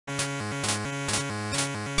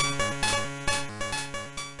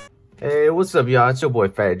Hey, what's up, y'all? It's your boy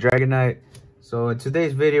Fat Dragonite. So in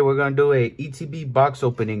today's video, we're gonna do a ETB box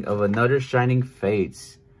opening of another Shining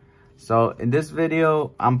Fates. So in this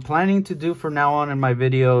video, I'm planning to do from now on in my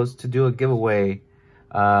videos to do a giveaway,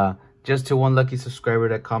 just to one lucky subscriber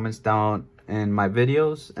that comments down in my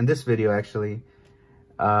videos, in this video actually.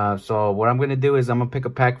 So what I'm gonna do is I'm gonna pick a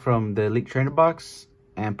pack from the Elite Trainer box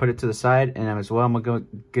and put it to the side, and as well I'm gonna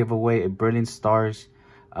give away a Brilliant Stars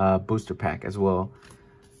booster pack as well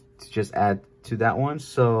to just add to that one.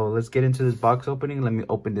 So let's get into this box opening. Let me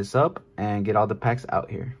open this up and get all the packs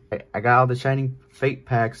out here. I got all the Shining Fate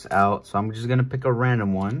packs out, so I'm just gonna pick a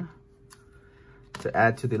random one to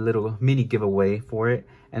add to the little mini giveaway for it.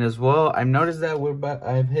 And as well, I've noticed that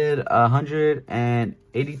I've hit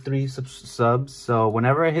 183 subs. So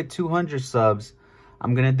whenever I hit 200 subs,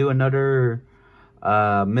 I'm gonna do another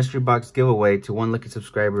mystery box giveaway to one lucky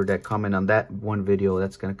subscriber that comment on that one video.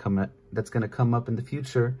 That's gonna come up in the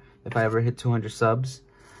future if I ever hit 200 subs.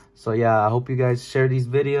 So yeah, I hope you guys share these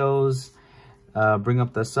videos, bring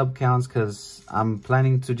up the sub counts, because I'm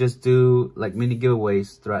planning to just do like mini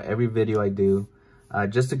giveaways throughout every video I do,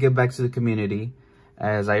 just to give back to the community,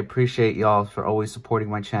 as I appreciate y'all for always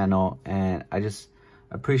supporting my channel, and I just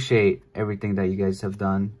appreciate everything that you guys have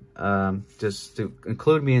done, just to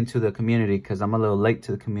include me into the community, because I'm a little late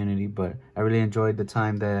to the community, but I really enjoyed the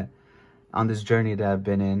time that on this journey that I've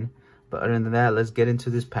been in. But other than that, let's get into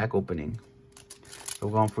this pack opening. So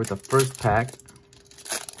we're going for the first pack.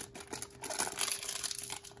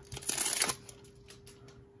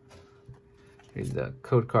 Here's the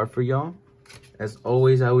code card for y'all. As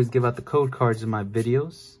always, I always give out the code cards in my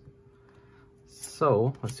videos.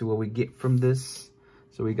 So let's see what we get from this.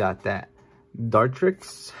 So we got that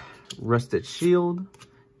Dartrix, Rusted Shield,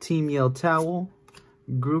 Team Yell Towel,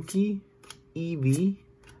 Grookey, Eevee,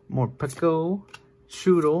 Morpeko,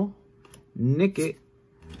 Choodle, Nickit.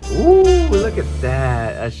 Ooh, look at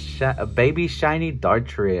that. A baby shiny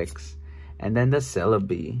Dartrix. And then the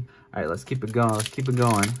Celebi. Alright, let's keep it going. Let's keep it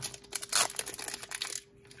going.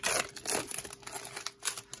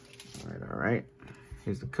 Alright.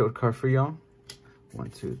 Here's the code card for y'all. 1,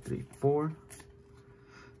 2, 3, 4.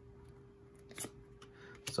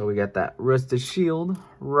 So we got that Rusted Shield,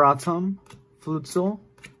 Rotom, Floatzel,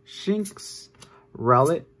 Shinx,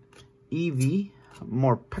 Rowlet, Eevee,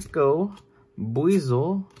 Morpeko,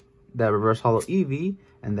 Buizel, that Reverse Hollow Eevee,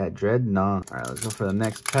 and that Dreadnought. Alright, let's go for the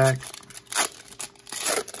next pack.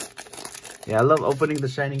 Yeah, I love opening the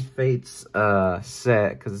Shining Fates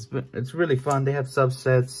set, because it's really fun. They have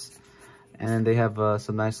subsets, and they have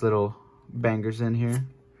some nice little bangers in here.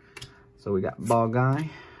 So we got Ball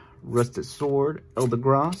Guy, Rusted Sword,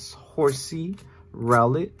 Eldegoss, Horsey,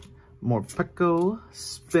 Rowlet, Morpeko,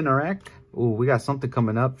 Spinarak. Ooh, we got something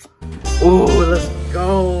coming up. Ooh, let's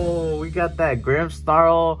go. We got that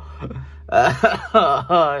Grimmsnarl.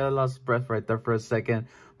 I lost breath right there for a second.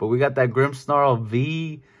 But we got that Grimmsnarl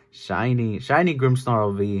V. Shiny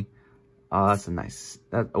Grimmsnarl V. Oh, that's a nice.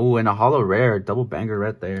 Oh, and a holo rare. Double banger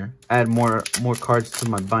right there. Add more cards to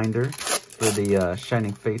my binder for the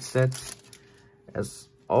Shining Fate sets. As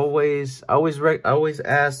always, I always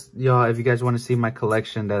ask y'all if you guys want to see my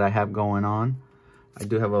collection that I have going on. I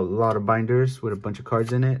do have a lot of binders with a bunch of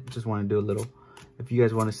cards in it. Just want to do a little, if you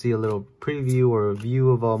guys want to see a little preview or a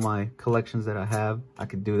view of all my collections that I have, I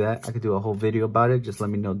could do that. I could do a whole video about it. Just let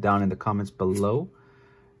me know down in the comments below.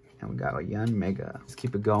 And we got a Yan Mega. Let's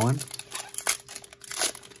keep it going.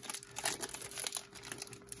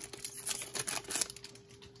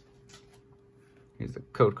 Here's the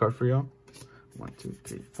code card for y'all. 1, 2,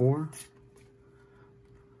 3, 4.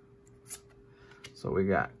 So we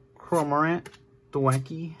got Chromorant,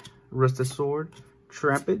 Thwackey, Rusted Sword,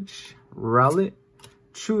 Trampage, Rowlet,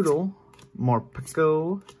 Choodle,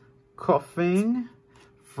 Morpeko, Koffing,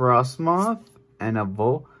 Frostmoth, and a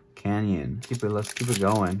Volcanion. Let's keep it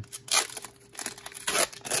going.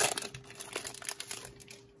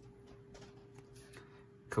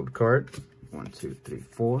 Code card. 1, 2, 3,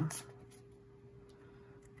 4.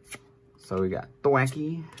 So we got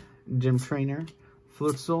Thwackey, Gym Trainer,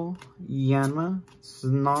 Floatzel, Yanma,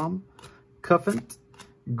 Snob, Cuffent,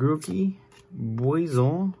 Grookey,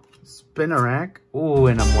 Buizel, Spinarak. Ooh,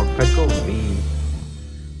 and a Morpeko V.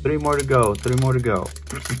 3 more to go. 3 more to go.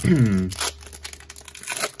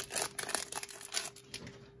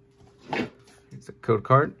 It's a code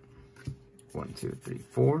card. 1, 2, 3,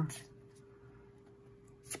 4.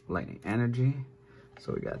 Lightning Energy.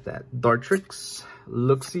 So we got that Dartrix,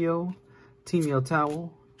 Luxio, Team Yell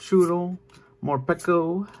Towel, Choodle,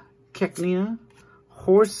 Morpeko, Keknia,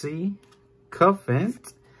 Horsey,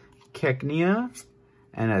 Cuffent, Keknia,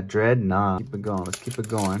 and a Dreadnought. Keep it going. Let's keep it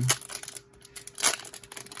going.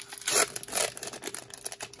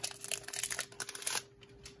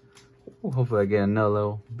 Well, hopefully I get another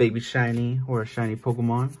little baby shiny or a shiny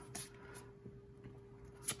Pokemon.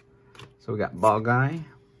 So we got Ball Guy,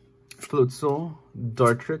 Floatzel,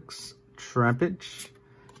 Dartrix, Trampage,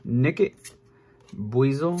 Nickit,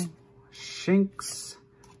 Buizel, Shinx,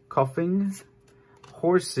 Coughing,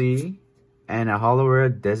 Horsey, and a holo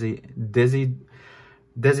rare Desi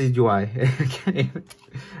Joy.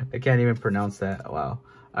 I can't even pronounce that. Wow.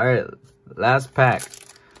 All right, last pack.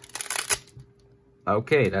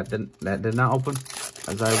 Okay, that did not open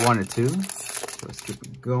as I wanted to. So let's keep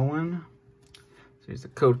it going. So here's the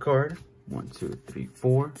code card. 1, 2, 3,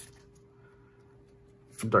 4.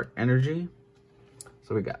 Dark Energy.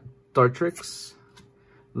 So we got Dartrix,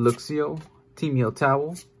 Luxio, Team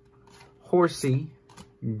Towel, Horsey,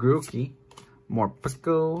 Grookey,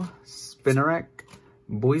 Morpeko, Spinarak,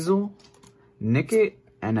 Buizel, Nickit,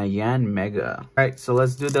 and a Yan Mega. All right, so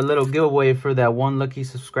let's do the little giveaway for that one lucky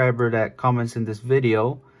subscriber that comments in this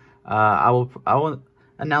video. I will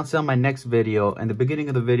announce it on my next video, in the beginning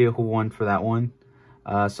of the video, who won for that one.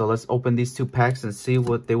 So let's open these 2 packs and see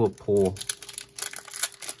what they will pull.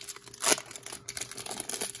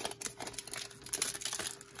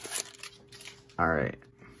 All right,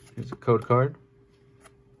 here's a code card.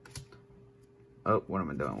 Oh, what am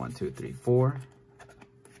I doing? 1, 2, 3, 4.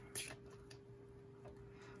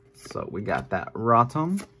 So we got that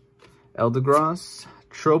Rotom, Eldegoss,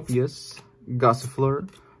 Tropius, Gossifleur,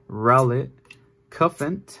 Rowlet,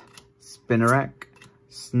 Cuffant, Spinarak,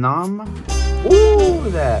 Snom. Ooh,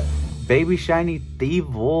 that baby shiny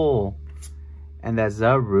Thievul. And that's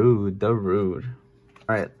Zarude, All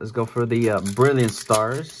right, let's go for the Brilliant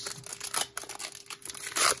Stars.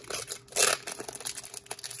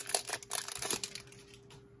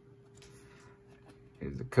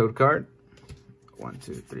 Here's the code card. 1,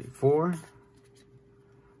 2, 3, 4.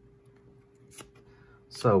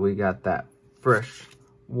 So we got that Fresh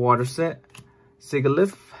Water Set,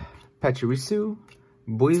 Sigilyph, Pachirisu,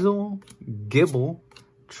 Buizel, Gibble,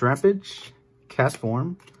 Trampage,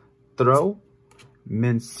 Castform, Throw,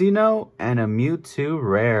 Mincino, and a Mewtwo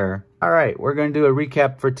Rare. Alright, we're going to do a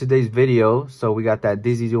recap for today's video. So we got that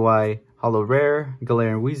Dizzy UI Holo Rare,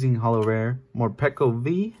 Galarian Weezing Holo Rare, Morpeko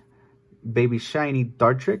V, Baby Shiny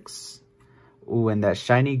Dartrix, ooh, and that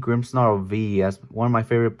shiny Grimmsnarl V. That's one of my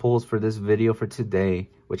favorite pulls for this video for today,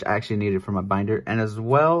 which I actually needed for my binder. And as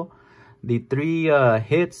well, the 3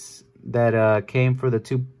 hits that came for the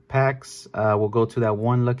 2 packs will go to that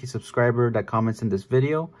one lucky subscriber that comments in this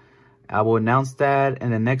video. I will announce that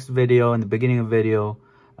in the next video, in the beginning of the video,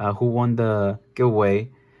 who won the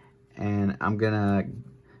giveaway. And I'm gonna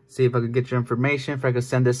see if I can get your information, if I can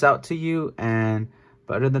send this out to you.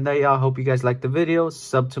 But other than that, y'all, hope you guys like the video.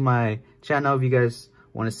 Sub to my channel if you guys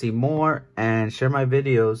want to see more, and share my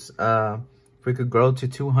videos. If we could grow to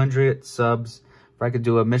 200 subs, if I could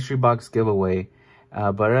do a mystery box giveaway.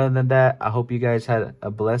 But other than that, I hope you guys had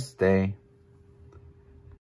a blessed day.